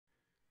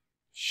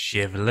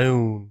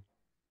Shivlune.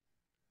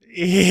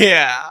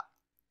 Yeah.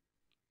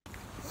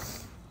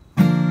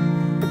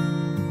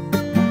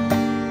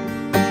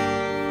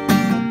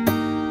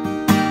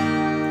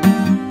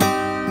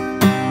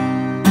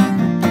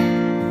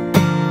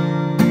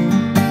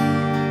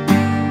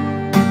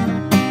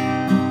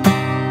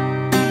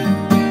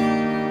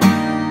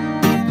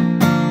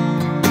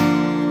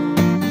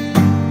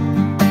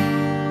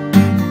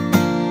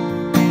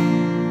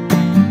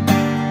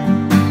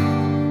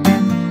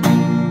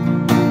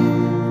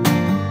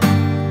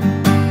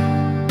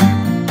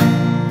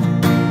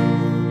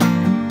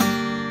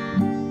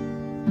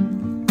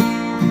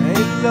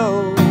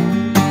 Low,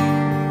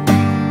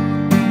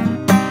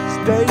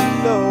 stay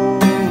low,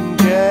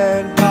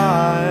 get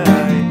high.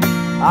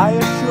 I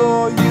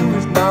assure you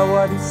it's not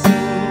what it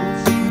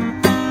seems.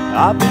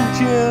 I've been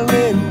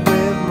chilling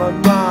with my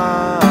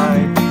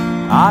mind.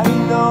 I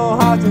know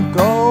how to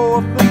go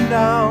up and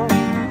down.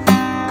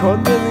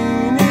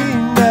 Kundalini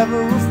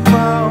never a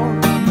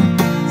frown.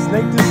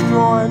 Snake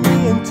destroy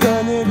me and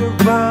turn it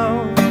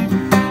around.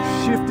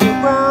 Shift it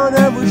around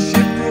and we'll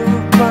shift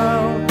it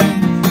around.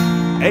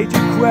 Age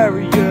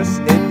Aquarius,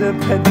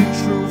 independent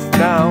truth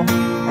now.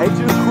 Age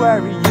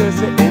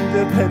Aquarius,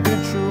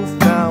 independent truth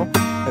now.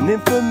 An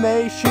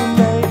information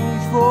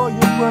age for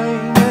your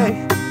brain, eh?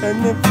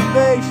 An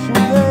information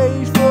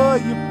age for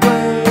your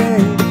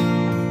brain.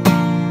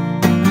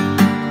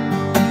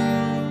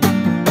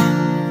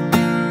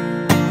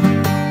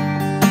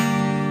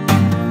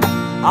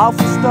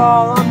 Alpha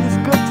star on this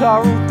guitar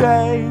all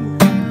day.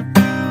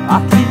 I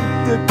keep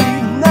the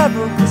beat,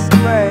 never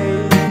astray.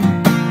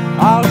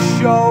 I'll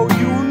show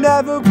you,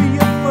 never be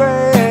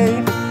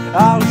afraid.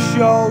 I'll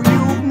show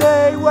you,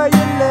 nay, where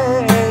you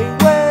lay,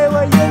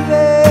 where you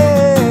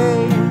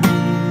lay.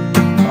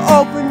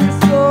 Open your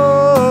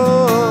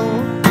soul,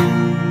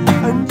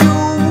 and you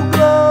will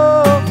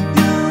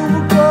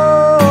go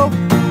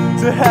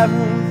to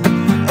heaven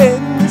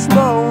in this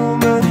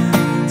moment,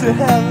 to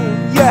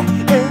heaven, yeah,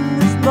 in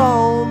this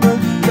moment.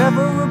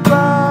 Never a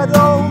bad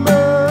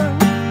omen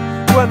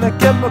when I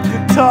get my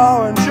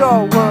guitar and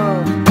show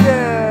one,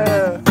 yeah.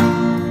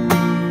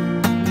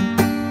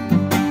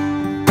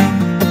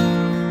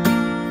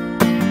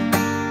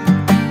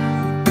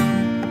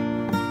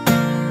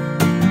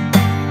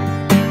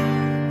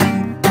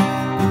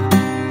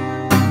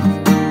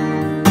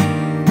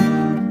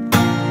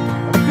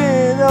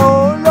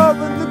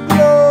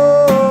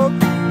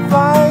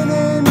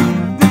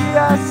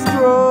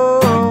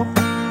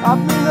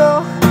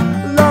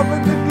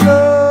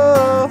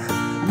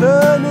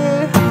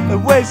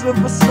 Ways of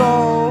my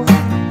soul.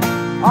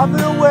 I've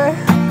been away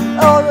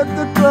all of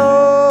the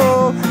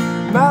globe.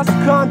 Mass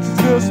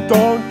consciousness,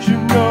 don't you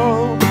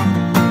know?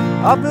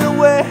 I've been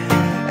away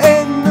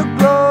in the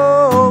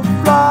globe,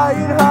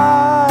 flying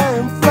high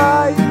and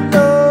flying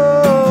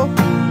low.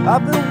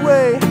 I've been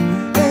away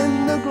in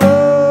the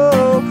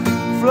globe,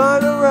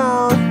 flying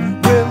around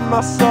with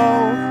my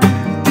soul.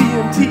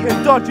 DMT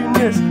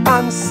endogenous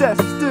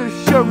ancestors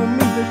showing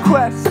me the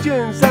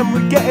questions, and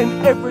we're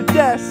getting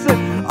iridescent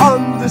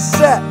on the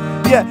set.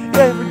 Yeah,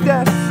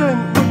 iridescent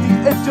with the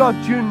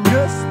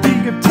exogenous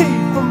DMT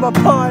from my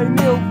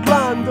pineal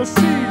gland. I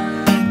see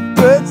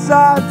bird's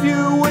eye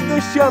view with the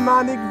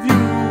shamanic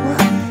view.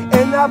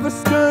 In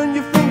Aveston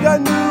you think I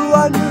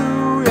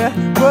knew, yeah,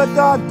 but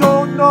I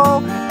don't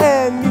know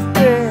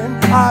anything.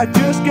 I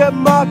just get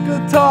my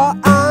guitar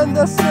and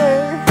I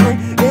sing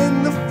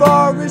in the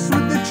forest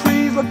with the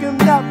trees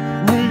looking at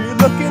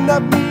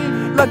me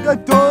like I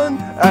done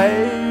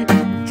a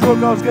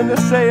drug. I was gonna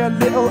say a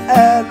little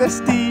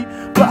LSD,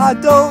 but I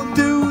don't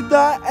do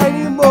that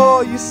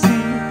anymore, you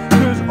see.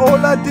 Cause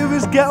all I do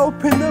is get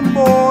up in the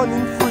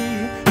morning,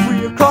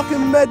 3 o'clock,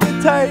 and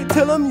meditate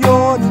till I'm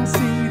yawning,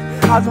 see.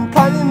 As I'm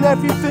planning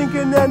everything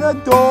and then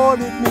it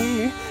dawned at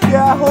me.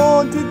 Yeah, it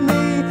haunted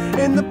me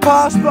in the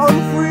past, but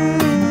I'm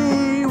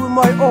free with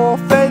my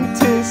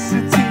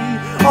authenticity.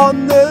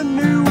 On the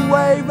new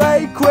wave,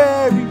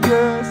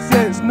 Aquarius,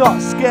 yeah, it's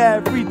not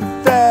scary, the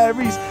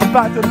fairies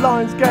back to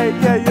Lionsgate,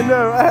 yeah, you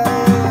know.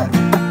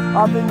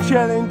 I've been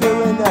chilling,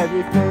 doing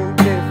everything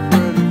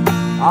different.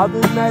 I've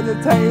been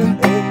meditating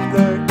in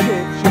the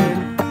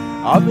kitchen.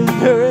 I've been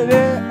doing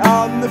it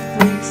on the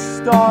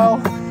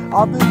freestyle.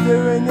 I've been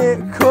doing it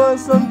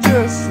cause I'm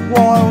just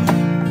wild.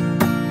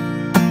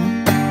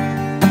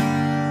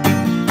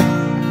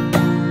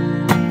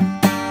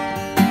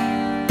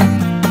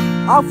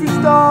 I'll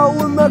freestyle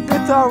with my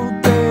guitar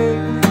all day.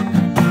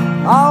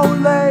 I'll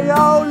lay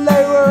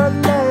where I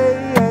lay.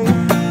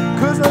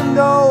 Cause I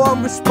know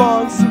I'm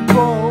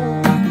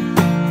responsible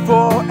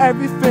for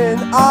everything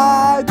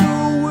I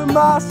do with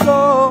my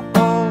soul.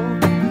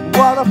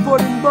 What I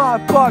put in my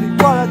body,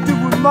 what I do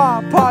with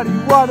my body,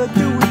 what I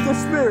do with the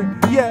spirit.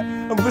 Yeah,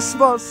 I'm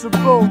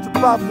responsible to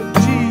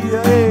Babaji.